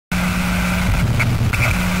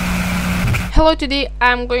Hello, today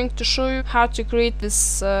I'm going to show you how to create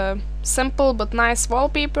this simple but nice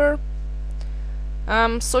wallpaper.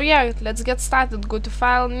 So yeah, let's get started. Go to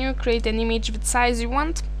File, New, create an image with size you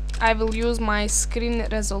want. I will use my screen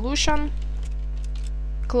resolution.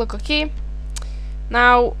 Click OK.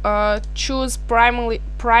 Now choose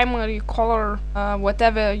primary color,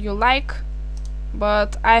 whatever you like,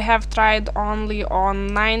 but I have tried only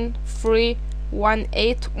on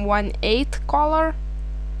 931818 color.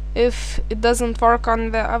 If it doesn't work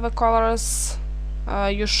on the other colors,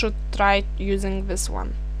 you should try using this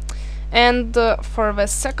one. And for the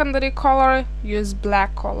secondary color, use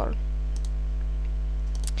black color.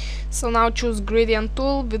 So now choose gradient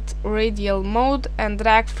tool with radial mode and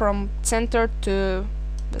drag from center to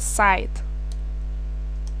the side.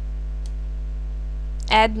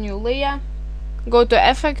 Add new layer. Go to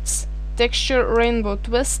Effects, Texture, Rainbow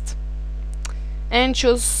Twist, and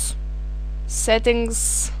choose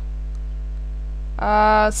Settings.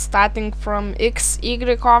 Starting from X, Y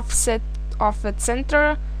offset of the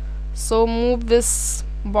center, so move this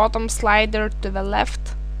bottom slider to the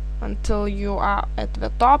left until you are at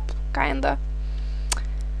the top, kinda,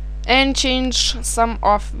 and change some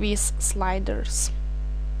of these sliders.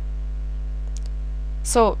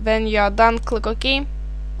 So when you are done, click OK.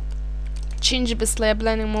 Change this layer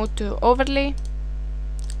blending mode to overlay.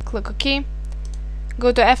 Click OK.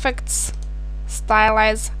 Go to Effects,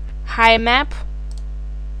 Stylize, High Map.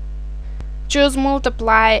 Choose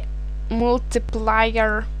multiplier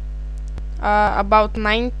about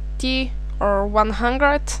 90 or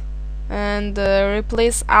 100 and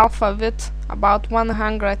replace alpha with about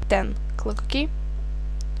 110. Click OK.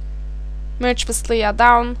 Merge this layer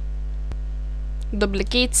down,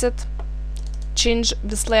 duplicate it, change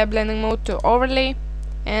this layer blending mode to overlay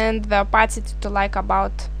and the opacity to like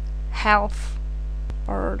about half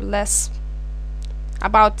or less,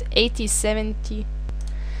 about 80-70.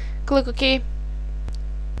 Click OK,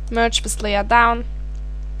 merge this layer down,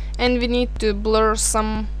 and we need to blur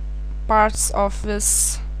some parts of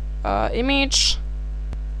this image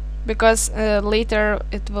because later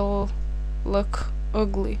it will look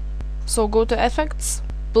ugly. So go to Effects,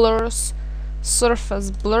 Blurs,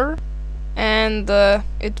 Surface Blur, and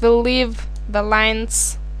it will leave the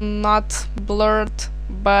lines not blurred,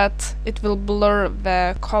 but it will blur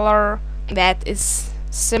the color that is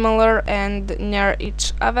similar and near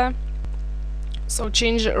each other. So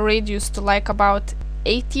change radius to like about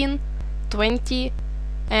 18, 20,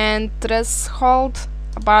 and threshold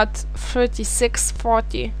about 36,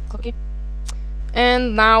 40. Okay.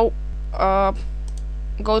 And now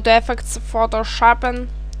go to Effects, Photo Sharpen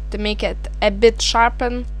to make it a bit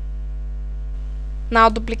sharpen. Now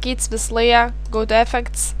duplicate this layer, go to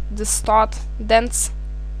Effects, Distort, Dense,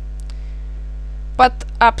 but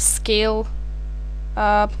upscale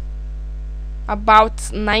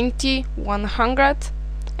about 90, 100,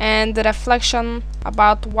 and the reflection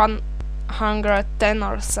about 110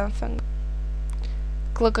 or something.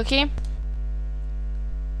 Click OK.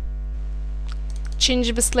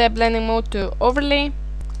 Change this layer blending mode to overlay.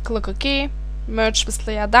 Click OK. Merge this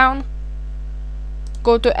layer down.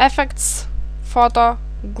 Go to Effects, Photo,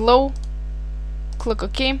 Glow. Click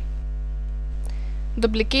OK.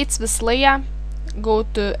 Duplicate this layer. Go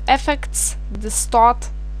to Effects, Distort,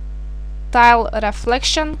 Tile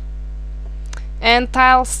Reflection, and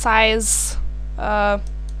tile size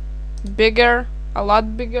bigger, a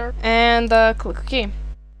lot bigger, and click OK.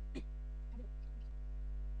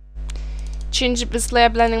 Change this layer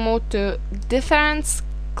blending mode to Difference,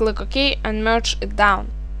 click OK, and merge it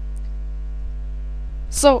down.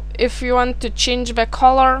 So if you want to change the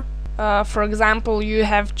color, for example, you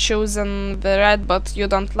have chosen the red but you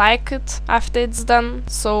don't like it after it's done,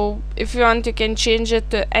 so if you want you can change it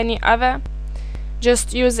to any other.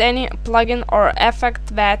 Just use any plugin or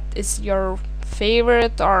effect that is your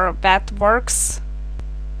favorite or that works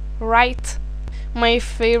right. My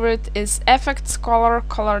favorite is Effects, Color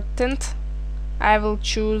Tint. I will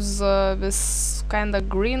choose this kinda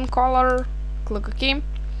green color. Click OK.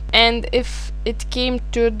 And if it came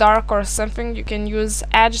too dark or something, you can use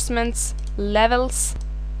adjustments, levels,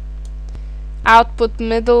 output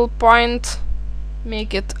middle point,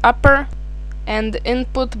 make it upper, and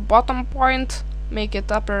input bottom point, make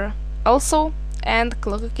it upper also, and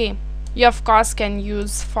click OK. You of course can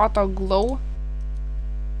use Photo Glow,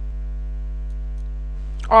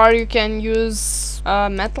 or you can use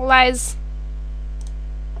Metalize,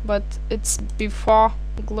 but it's before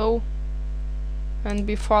Glow and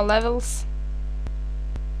before levels.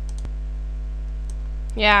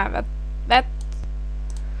 Yeah, that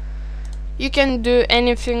you can do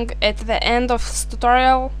anything at the end of this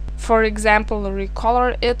tutorial. For for example,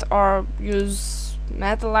 recolor it or use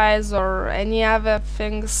metalize or any other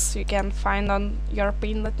things you can find on your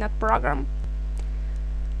Paint.net program.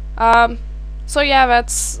 So yeah,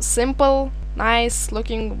 that's simple, nice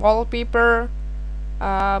looking wallpaper.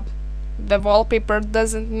 The wallpaper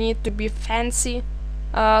doesn't need to be fancy.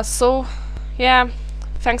 So yeah,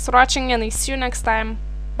 thanks for watching and I see you next time.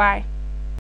 Bye.